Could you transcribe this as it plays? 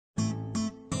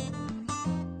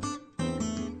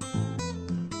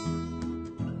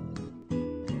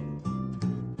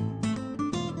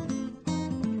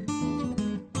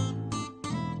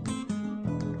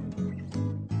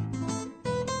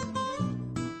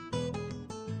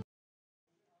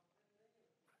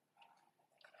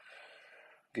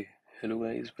Hello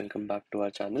guys, welcome back to our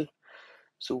channel.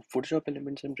 So Photoshop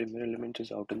Elements and Premiere Elements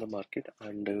is out in the market,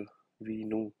 and we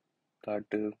know that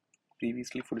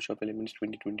previously Photoshop Elements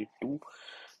 2022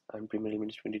 and Premiere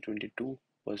Elements 2022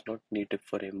 was not native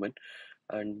for M1,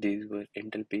 and these were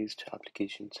Intel based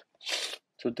applications.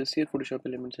 So this year Photoshop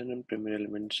Elements and Premiere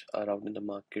Elements are out in the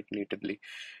market natively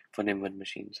for M1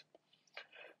 machines.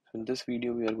 So in this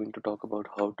video we are going to talk about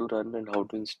how to run and how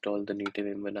to install the native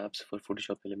M1 apps for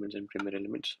Photoshop Elements and Premiere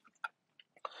Elements,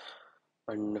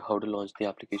 and how to launch the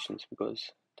applications,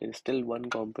 because there is still one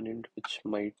component which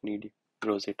might need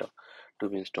Rosetta to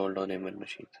be installed on M1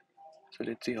 machines. So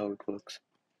let's see how it works.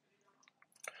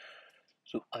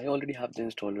 So I already have the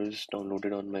installers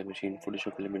downloaded on my machine,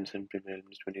 Photoshop Elements and Premiere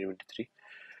Elements 2023.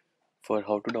 For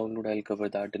how to download, I'll cover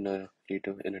that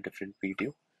later in a different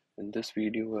video. In this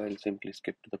video, I'll simply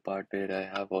skip to the part where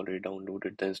I have already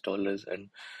downloaded the installers and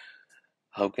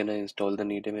how can I install the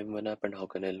native M1 app and how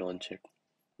can I launch it.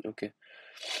 Okay.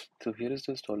 So here is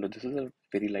the installer. This is a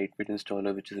very lightweight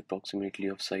installer which is approximately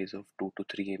of size of 2 to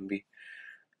 3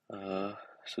 MB.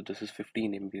 So this is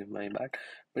 15 MB, my bad,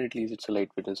 but at least it's a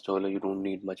lightweight installer. You don't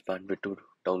need much bandwidth to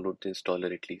download the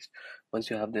installer at least.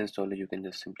 Once you have the installer, you can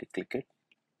just simply click it.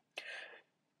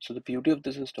 So the beauty of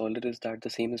this installer is that the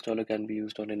same installer can be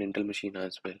used on an Intel machine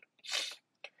as well.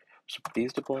 So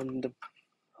based upon the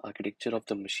architecture of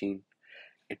the machine,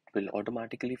 it will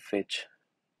automatically fetch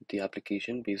the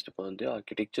application based upon the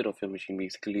architecture of your machine.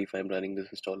 Basically, if I'm running this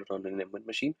installer on an M1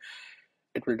 machine,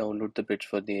 it will download the bits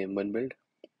for the M1 build.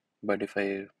 But if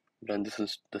I run this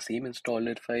is the same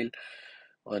installer file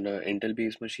on an Intel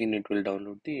based machine, it will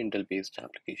download the Intel based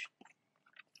application.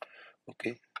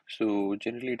 Okay, so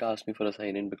generally it asks me for a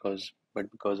sign in because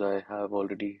I have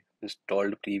already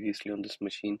installed previously on this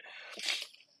machine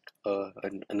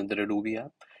another Adobe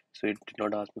app, so it did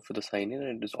not ask me for the sign in,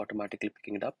 and it is automatically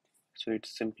picking it up. So it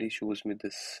simply shows me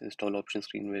this install option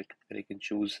screen where I can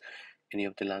choose any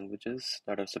of the languages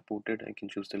that are supported. I can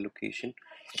choose the location.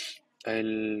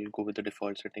 I'll go with the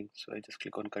default settings, so I just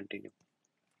click on continue.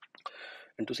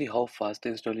 And to see how fast the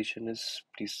installation is,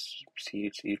 please see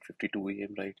it's 8:52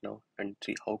 a.m. right now, and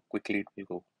see how quickly it will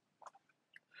go.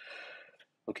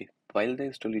 Okay, while the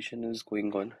installation is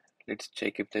going on, let's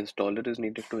check if the installer is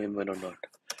native to M1 or not.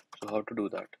 So how to do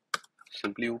that?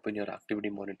 Simply open your activity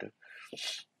monitor,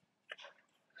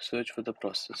 search for the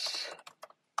process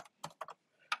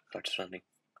that's running.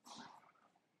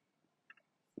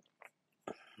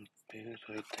 Okay,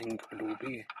 so I think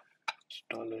Adobe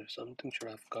installer something should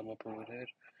have come up over here.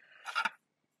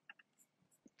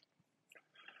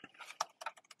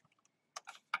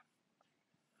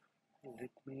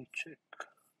 Let me check.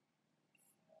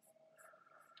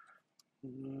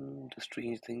 The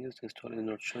strange thing is the installer is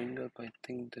not showing up. I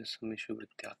think there's some issue with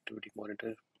the activity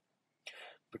monitor.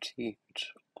 But see,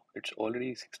 it's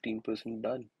already 16%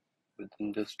 done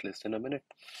within just less than a minute.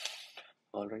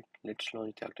 Alright, let's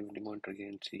launch the activity monitor again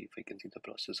and see if I can see the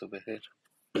process over here.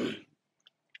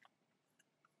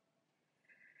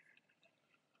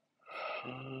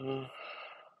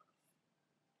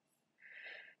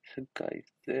 So guys,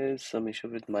 there's some issue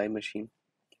with my machine,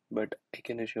 but I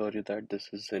can assure you that this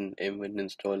is an M1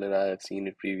 installer. I have seen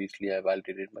it previously, I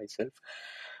validated myself.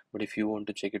 But if you want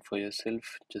to check it for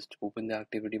yourself, just open the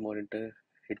activity monitor,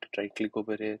 hit right click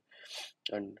over here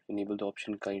and enable the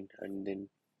option kind, and then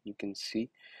you can see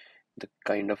the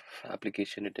kind of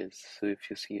application it is. So if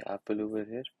you see Apple over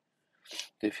here,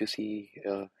 if you see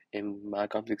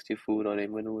Mac ARM64 or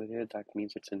M1 over here, that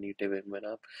means it's a native M1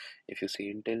 app. If you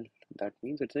see Intel, that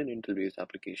means it's an Intel based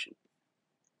application.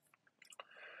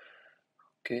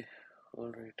 Okay,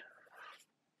 alright.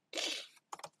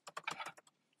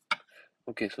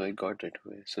 Okay, so I got it.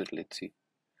 So let's see.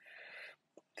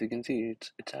 So you can see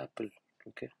it's Apple.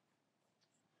 Okay.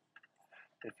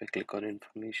 If I click on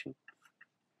information,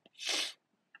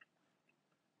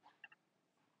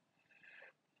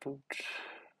 but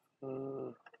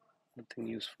nothing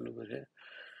useful over here.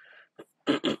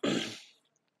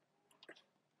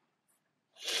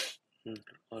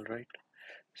 Alright.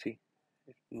 See,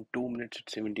 in 2 minutes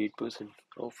it's 78%.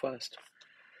 How fast?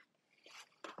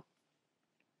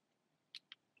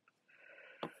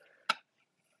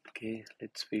 Okay,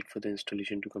 let's wait for the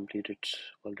installation to complete. It's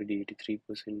already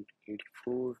 83%,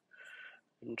 84,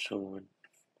 and so on.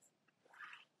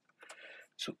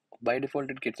 So by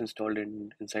default, it gets installed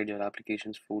inside your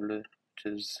applications folder, which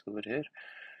is over here.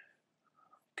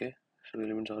 Okay, so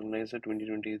Elements Organizer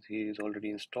 2023 is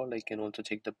already installed. I can also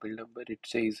check the build number. It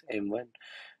says M1,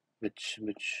 which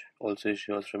also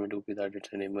assures from Adobe that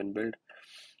it's an M1 build.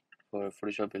 For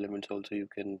Photoshop Elements also you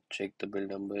can check the build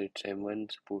number. It's M1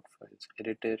 support files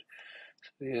editor.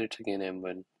 So here it's again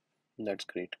M1. That's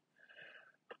great.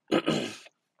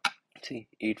 See,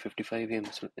 8:55 a.m.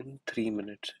 So in 3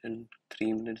 minutes,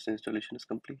 installation is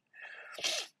complete.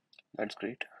 That's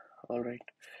great. All right.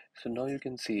 So now you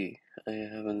can see I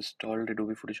have installed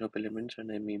Adobe Photoshop Elements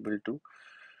and I'm able to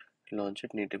launch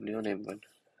it natively on M1.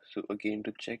 So again,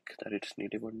 to check that it's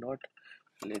native or not,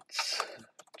 let's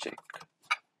check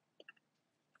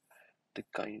the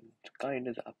kind. The kind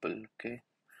is Apple. Okay.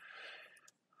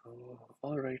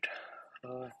 All right.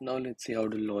 Now let's see how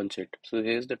to launch it. So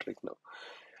here's the trick now.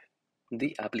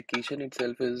 The application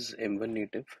itself is M1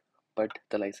 native, but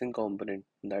the license component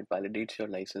that validates your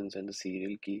license and the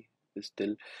serial key is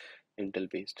still Intel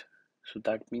based. So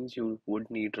that means you would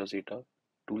need Rosetta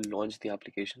to launch the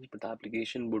application, but the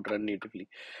application would run natively.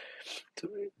 So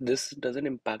this doesn't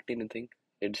impact anything.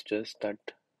 It's just that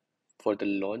for the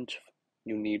launch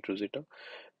you need Rosetta,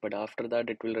 but after that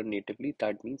it will run natively.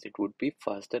 That means it would be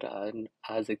faster and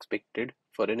as expected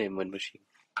for an M1 machine.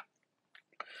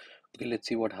 Okay, let's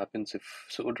see what happens if.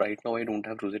 So right now I don't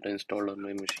have Rosetta installed on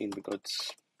my machine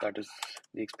because that is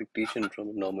the expectation from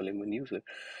a normal M1 user.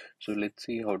 So let's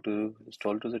see how to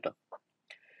install Rosetta.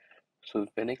 So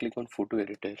when I click on photo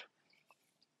editor,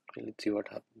 let's see what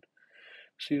happened.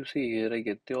 So you see here I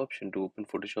get the option to open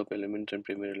Photoshop Elements and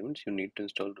Premiere Elements. You need to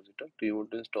install Rosetta. Do you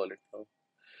want to install it now?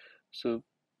 So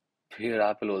here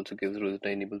Apple also gives Rosetta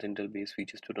enables Intel based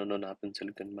features to run on Apple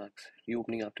Silicon Macs.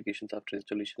 Reopening applications after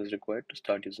installation is required to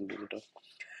start using Rosetta.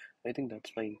 I think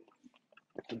that's fine.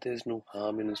 So there's no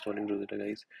harm in installing Rosetta,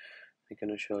 guys. I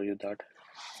can assure you that.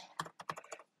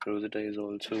 Rosetta is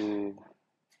also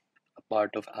a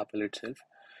part of Apple itself.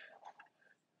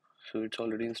 So it's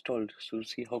already installed. So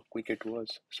see how quick it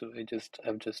was. So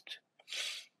I've just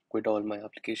quit all my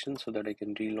applications so that I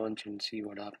can relaunch and see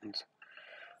what happens.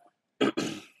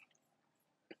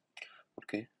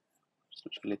 Okay. So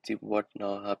let's see what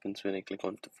now happens when I click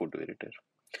on the photo editor.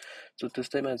 So this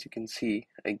time, as you can see,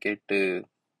 I get the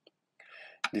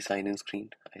sign in screen.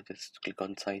 I just click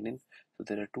on sign in. So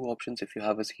there are two options. If you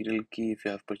have a serial key, if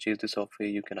you have purchased the software,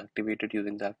 you can activate it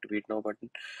using the activate now button.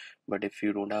 But if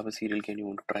you don't have a serial key and you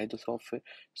want to try the software,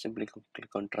 simply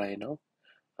click on try now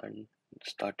and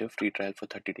start your free trial for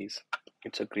 30 days.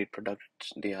 It's a great product.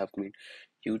 They have made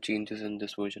huge changes in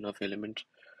this version of Elements,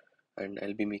 and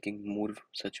I'll be making more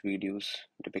such videos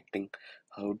depicting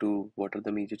what are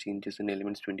the major changes in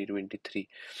Elements 2023.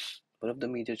 One of the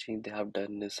major changes they have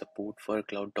done is support for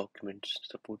cloud documents,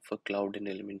 support for cloud in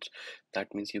Elements.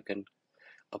 That means you can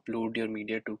upload your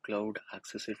media to cloud,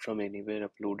 access it from anywhere,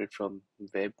 upload it from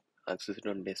web, access it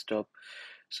on desktop.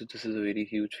 So this is a very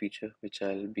huge feature which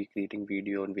I'll be creating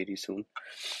video on very soon.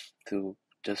 So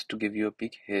just to give you a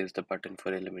peek, here's the button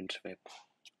for Elements Web.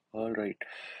 Alright,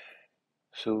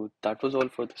 so that was all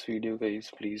for this video,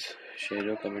 guys. Please share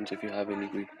your comments. If you have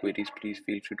any queries, please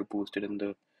feel free to post it in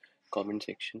the comment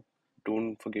section.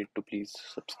 Don't forget to please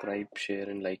subscribe, share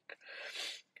and like.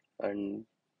 And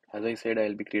as I said,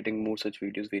 I'll be creating more such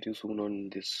videos very soon on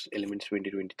this Elements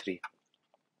 2023.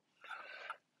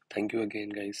 Thank you again,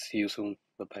 guys. See you soon.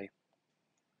 Bye bye.